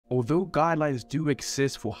Although guidelines do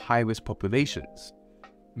exist for high-risk populations,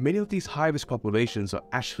 many of these high-risk populations are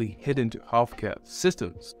actually hidden to healthcare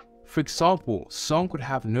systems. For example, some could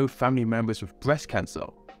have no family members with breast cancer,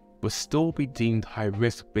 but still be deemed high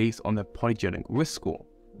risk based on their polygenic risk score.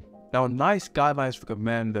 Now, NICE guidelines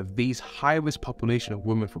recommend that these high-risk population of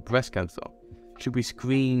women for breast cancer should be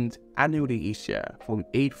screened annually each year from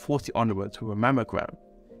age 40 onwards with a mammogram.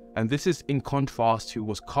 And this is in contrast to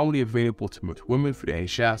what's commonly available to most women through the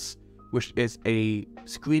NHS, which is a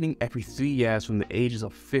screening every 3 years from the ages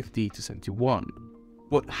of 50 to 71.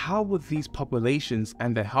 But how would these populations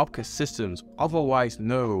and their healthcare systems otherwise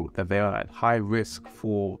know that they are at high risk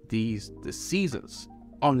for these diseases?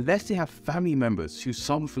 Unless they have family members who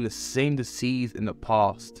suffer from the same disease in the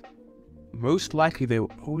past, most likely they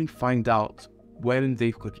will only find out when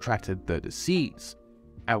they've contracted the disease,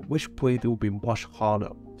 at which point it will be much harder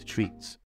to treat.